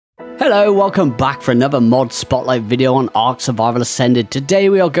Hello, welcome back for another mod spotlight video on Ark Survival Ascended. Today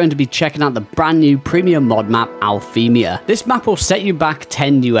we are going to be checking out the brand new premium mod map, Althemia. This map will set you back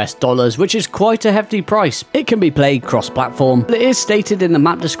 $10 US, which is quite a hefty price. It can be played cross-platform, but it is stated in the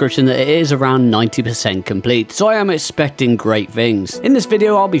map description that it is around 90% complete, so I am expecting great things. In this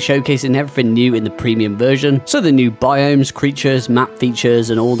video I'll be showcasing everything new in the premium version, so the new biomes, creatures, map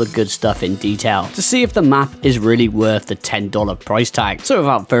features and all the good stuff in detail, to see if the map is really worth the $10 price tag. So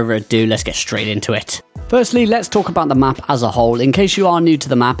without further ado, let's get straight into it. Firstly, let's talk about the map as a whole, in case you are new to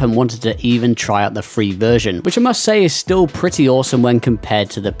the map and wanted to even try out the free version, which I must say is still pretty awesome when compared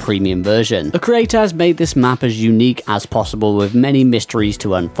to the premium version. The creator has made this map as unique as possible, with many mysteries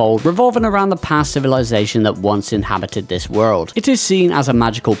to unfold, revolving around the past civilization that once inhabited this world. It is seen as a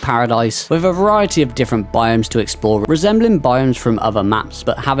magical paradise, with a variety of different biomes to explore, resembling biomes from other maps,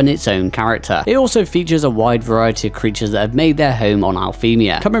 but having its own character. It also features a wide variety of creatures that have made their home on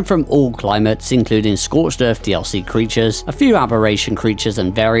Althemia, coming from all climates, including Scorched Earth DLC creatures, a few aberration creatures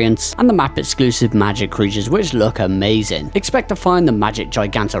and variants, and the map exclusive magic creatures which look amazing. Expect to find the magic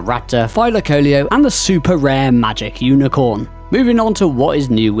Gigantoraptor, Thylacoleo, and the super rare magic unicorn. Moving on to what is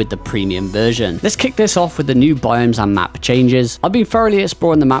new with the premium version. Let's kick this off with the new biomes and map changes. I've been thoroughly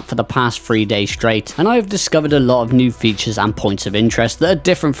exploring the map for the past 3 days straight, and I have discovered a lot of new features and points of interest that are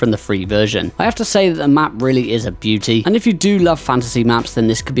different from the free version. I have to say that the map really is a beauty, and if you do love fantasy maps, then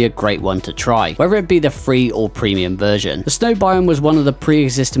this could be a great one to try, whether it be the free or premium version. The snow biome was one of the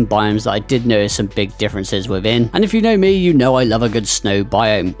pre-existing biomes that I did notice some big differences within, and if you know me, you know I love a good snow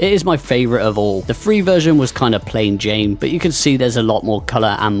biome. It is my favourite of all. The free version was kind of plain Jane, but you can see there's a lot more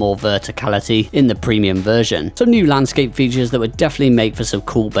colour and more verticality in the premium version. Some new landscape features that would definitely make for some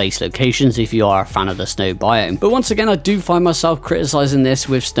cool base locations if you are a fan of the snow biome. But once again, I do find myself criticising this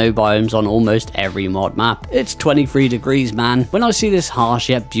with snow biomes on almost every mod map. It's 23 degrees, man. When I see this harsh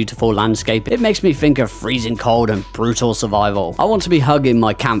yet beautiful landscape, it makes me think of freezing cold and brutal survival. I want to be hugging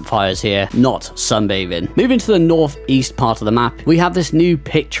my campfires here, not sunbathing. Moving to the northeast part of the map, we have this new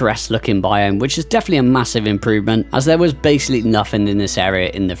picturesque looking biome, which is definitely a massive improvement, as there was basically nothing in this area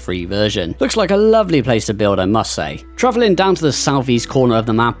in the free version. Looks like a lovely place to build, I must say. Travelling down to the southeast corner of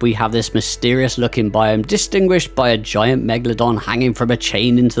the map, we have this mysterious looking biome distinguished by a giant megalodon hanging from a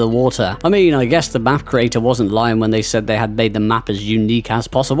chain into the water. I mean, I guess the map creator wasn't lying when they said they had made the map as unique as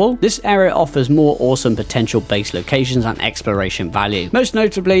possible. This area offers more awesome potential base locations and exploration value. Most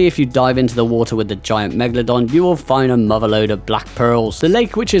notably, if you dive into the water with the giant megalodon, you will find a motherload of black pearls. The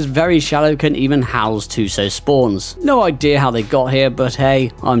lake, which is very shallow, can even house Tuso spawns. No idea how they got here, but hey,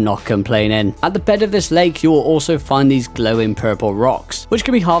 I'm not complaining. At the bed of this lake, you will also find these glowing purple rocks, which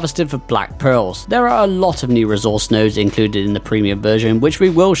can be harvested for black pearls. There are a lot of new resource nodes included in the premium version, which we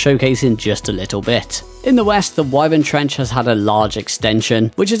will showcase in just a little bit. In the west, the Wyvern trench has had a large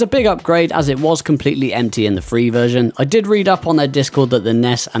extension, which is a big upgrade as it was completely empty in the free version. I did read up on their Discord that the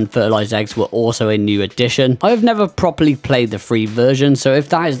nests and fertilized eggs were also a new addition. I have never properly played the free version, so if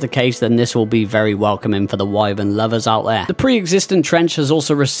that is the case, then this will be very welcoming for the Wyvern lovers out there. The pre-existing trench has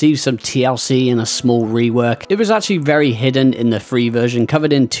also received some TLC and a small rework. It was actually very hidden in the free version,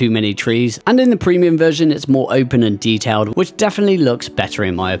 covered in too many trees, and in the premium version it's more open and detailed, which definitely looks better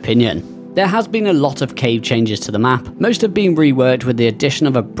in my opinion. There has been a lot of cave changes to the map. Most have been reworked with the addition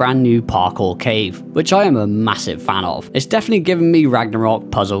of a brand new parkour cave, which I am a massive fan of. It's definitely given me Ragnarok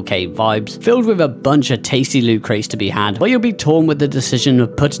puzzle cave vibes, filled with a bunch of tasty loot crates to be had, where you'll be torn with the decision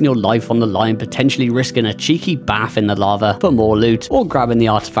of putting your life on the line, potentially risking a cheeky bath in the lava for more loot, or grabbing the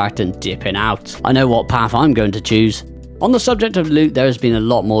artifact and dipping out. I know what path I'm going to choose. On the subject of loot, there has been a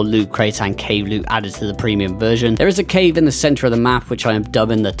lot more loot crates and cave loot added to the premium version. There is a cave in the center of the map, which I am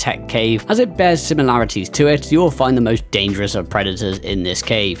dubbing the Tech Cave. As it bears similarities to it, you will find the most dangerous of predators in this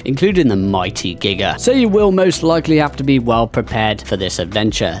cave, including the mighty Giga. So you will most likely have to be well prepared for this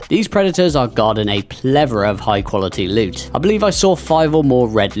adventure. These predators are guarding a plethora of high quality loot. I believe I saw 5 or more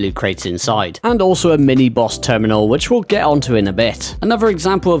red loot crates inside, and also a mini boss terminal, which we'll get onto in a bit. Another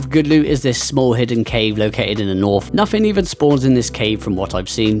example of good loot is this small hidden cave located in the north. Nothing even spawns in this cave from what I've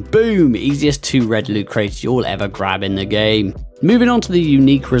seen. Boom! Easiest 2 red loot crates you'll ever grab in the game. Moving on to the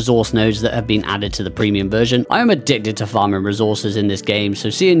unique resource nodes that have been added to the premium version. I am addicted to farming resources in this game,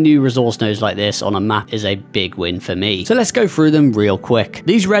 so seeing new resource nodes like this on a map is a big win for me. So let's go through them real quick.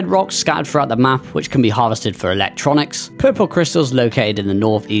 These red rocks scattered throughout the map, which can be harvested for electronics. Purple crystals located in the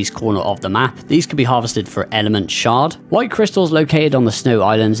northeast corner of the map. These can be harvested for element shard. White crystals located on the snow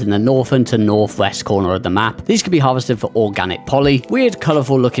islands in the northern to northwest corner of the map. These can be harvested for organic poly. Weird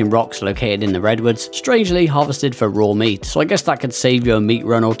colourful looking rocks located in the redwoods, strangely harvested for raw meat, so I guess that could save you a meat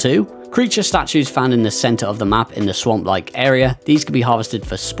run or two. Creature statues found in the center of the map in the swamp-like area. These can be harvested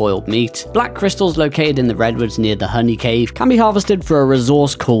for spoiled meat. Black crystals located in the redwoods near the honey cave can be harvested for a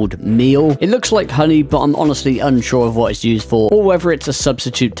resource called meal. It looks like honey, but I'm honestly unsure of what it's used for, or whether it's a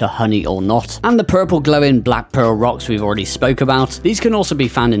substitute to honey or not. And the purple glowing black pearl rocks we've already spoke about. These can also be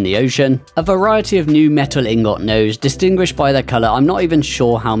found in the ocean. A variety of new metal ingot nodes, distinguished by their color. I'm not even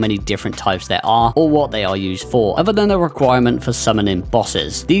sure how many different types there are, or what they are used for, other than a requirement for summoning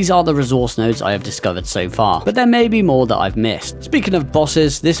bosses. These are the resource nodes I have discovered so far, but there may be more that I've missed. Speaking of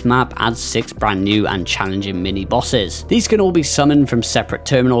bosses, this map adds 6 brand new and challenging mini bosses. These can all be summoned from separate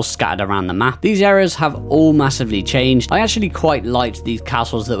terminals scattered around the map. These areas have all massively changed. I actually quite liked these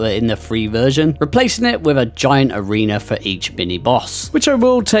castles that were in the free version, replacing it with a giant arena for each mini boss, which I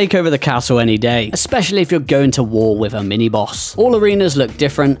will take over the castle any day, especially if you're going to war with a mini boss. All arenas look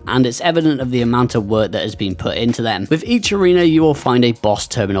different, and it's evident of the amount of work that has been put into them. With each arena you will find a boss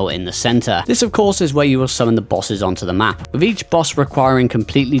terminal in the center. This of course is where you will summon the bosses onto the map, with each boss requiring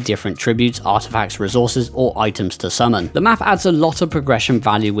completely different tributes, artifacts, resources, or items to summon. The map adds a lot of progression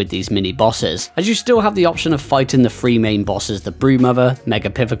value with these mini bosses, as you still have the option of fighting the 3 main bosses, the Broodmother,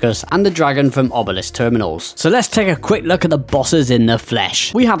 Megapithecus, and the dragon from Obelisk terminals. So let's take a quick look at the bosses in the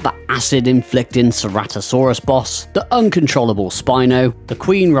flesh. We have the acid inflicting Ceratosaurus boss, the uncontrollable Spino, the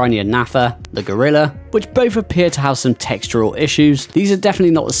Queen Rhenia Natha, the Gorilla, which both appear to have some textural issues. These are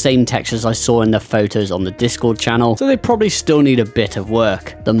definitely not the same textures I saw in the photos on the Discord channel, so they probably still need a bit of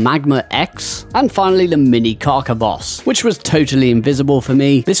work. The Magma X, and finally the Mini Karka boss, which was totally invisible for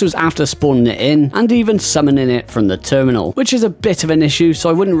me. This was after spawning it in, and even summoning it from the terminal, which is a bit of an issue, so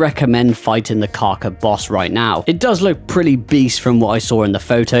I wouldn't recommend fighting the Karka boss right now. It does look pretty beast from what I saw in the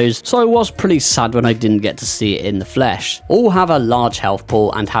photos, so I was pretty sad when I didn't get to see it in the flesh. All have a large health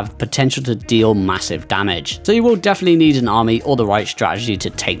pool and have potential to deal massive damage, so you will definitely need an army or the right strategy to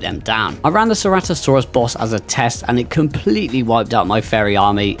take them down. I ran the Ceratosaurus boss as a test, and it completely wiped out my fairy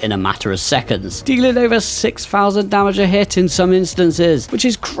army in a matter of seconds, dealing over 6,000 damage a hit in some instances, which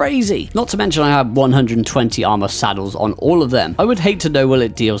is crazy. Not to mention I have 120 armor saddles on all of them. I would hate to know what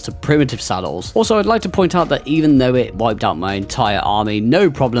it deals to primitive saddles. Also, I'd like to point out that even though it wiped out my entire army,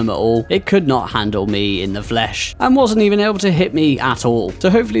 no problem at all, it could not handle me in the flesh, and wasn't even able to hit me at all. So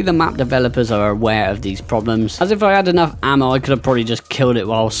hopefully the map developers are aware of these problems, as if I had enough ammo I could have probably just killed it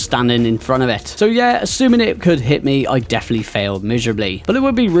while standing in front of it. So yeah, assuming it could hit me, I definitely failed miserably, but it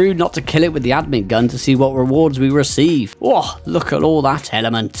would be rude not to kill it with the admin gun to see what rewards we receive. Oh, look at all that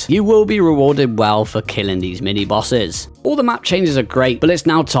element. You will be rewarded well for killing these mini bosses. All the map changes are great, but it's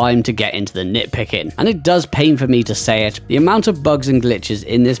now time to get into the nitpicking, and it does pain for me to say it. The amount of bugs and glitches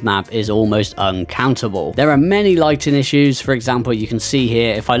in this map is almost uncountable. There are many lighting issues. For example, you can see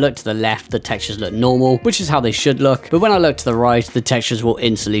here, if I look to the left, the textures look normal, which is how they should look, but when I look to the right, the textures will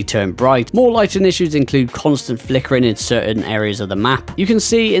instantly turn bright. More lighting issues include constant flickering in certain areas of the map. You can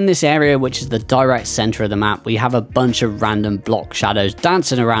see in this area, which is the direct center of the map, we have a bunch of random block shadows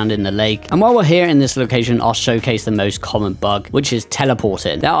dancing around in the lake, and while we're here in this location, I'll showcase the most common bug, which is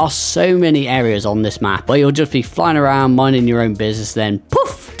teleporting. There are so many areas on this map where you'll just be flying around minding your own business, then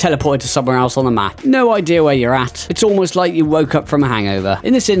poof, teleported to somewhere else on the map. No idea where you're at. It's almost like you woke up from a hangover.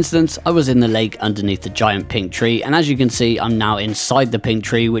 In this instance, I was in the lake underneath the giant pink tree, and as you can see, I'm now inside the pink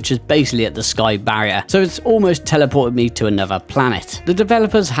tree, which is basically at the sky barrier, so it's almost teleported me to another planet. The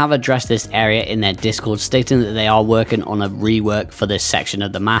developers have addressed this area in their Discord, stating that they are working on a rework for this section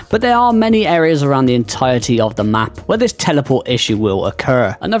of the map, but there are many areas around the entirety of the map where this teleport issue will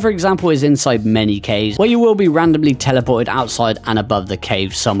occur. Another example is inside many caves, where you will be randomly teleported outside and above the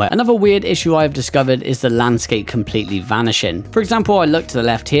cave somewhere. Another weird issue I have discovered is the landscape completely vanishing. For example, I look to the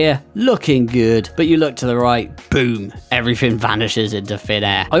left here, looking good, but you look to the right, boom, everything vanishes into thin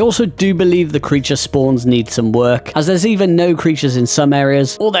air. I also do believe the creature spawns need some work, as there's either no creatures in some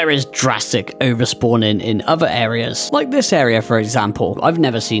areas, or there is drastic overspawning in other areas. Like this area, for example. I've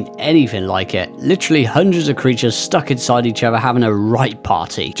never seen anything like it. Literally hundreds of creatures stuck inside each other having a right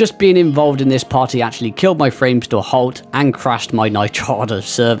party. Just being involved in this party actually killed my frames to a halt and crashed my Nitrado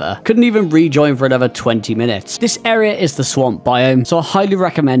server. Couldn't even rejoin for another 20 minutes. This area is the swamp biome, so I highly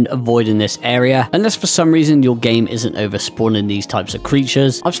recommend avoiding this area, unless for some reason your game isn't overspawning these types of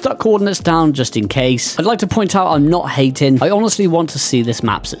creatures. I've stuck coordinates down just in case. I'd like to point out I'm not hating. I honestly want to see this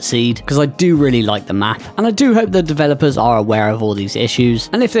map succeed, because I do really like the map, and I do hope the developers are aware of all these issues,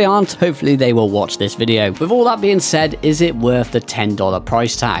 and if they aren't, hopefully they will watch this video. With all that being said, is it worth the $10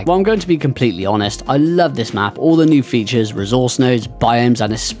 price tag? Well, I'm going to be completely honest. I love this map, all the new features, resource nodes, biomes, and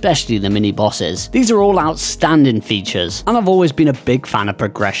and especially the mini bosses. These are all outstanding features, and I've always been a big fan of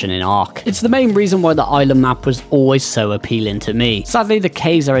progression in Ark. It's the main reason why the island map was always so appealing to me. Sadly, the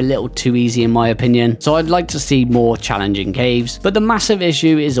caves are a little too easy in my opinion, so I'd like to see more challenging caves, but the massive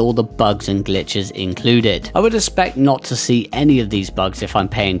issue is all the bugs and glitches included. I would expect not to see any of these bugs if I'm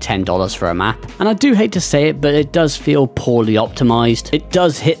paying $10 for a map, and I do hate to say it, but it does feel poorly optimized. It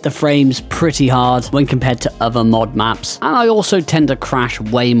does hit the frames pretty hard when compared to other mod maps, and I also tend to crash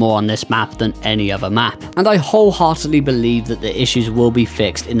way more on this map than any other map. And I wholeheartedly believe that the issues will be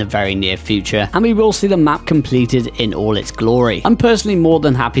fixed in the very near future, and we will see the map completed in all its glory. I'm personally more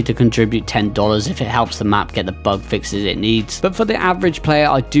than happy to contribute $10 if it helps the map get the bug fixes it needs, but for the average player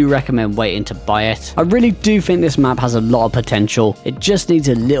I do recommend waiting to buy it. I really do think this map has a lot of potential, it just needs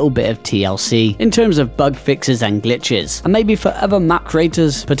a little bit of TLC in terms of bug fixes and glitches. And maybe for other map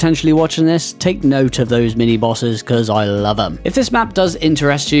creators potentially watching this, take note of those mini bosses because I love them. If this map does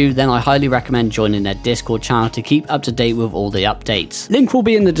interest you, then I highly recommend joining their Discord channel to keep up to date with all the updates. Link will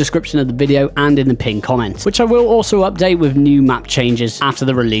be in the description of the video and in the pinned comment, which I will also update with new map changes after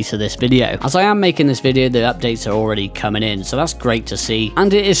the release of this video. As I am making this video, the updates are already coming in, so that's great to see.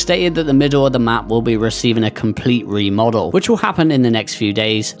 And it is stated that the middle of the map will be receiving a complete remodel, which will happen in the next few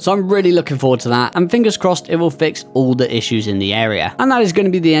days. So I'm really looking forward to that, and fingers crossed it will fix all the issues in the area. And that is going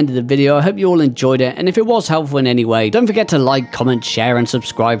to be the end of the video. I hope you all enjoyed it, and if it was helpful in any way, don't forget to like, comment, share, and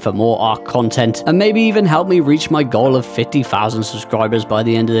subscribe for more Ark content, and maybe even help me reach my goal of 50,000 subscribers by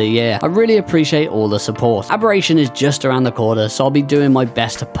the end of the year. I really appreciate all the support. Aberration is just around the corner, so I'll be doing my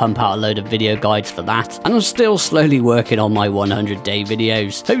best to pump out a load of video guides for that, and I'm still slowly working on my 100-day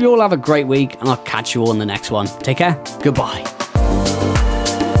videos. Hope you all have a great week, and I'll catch you all in the next one. Take care, goodbye.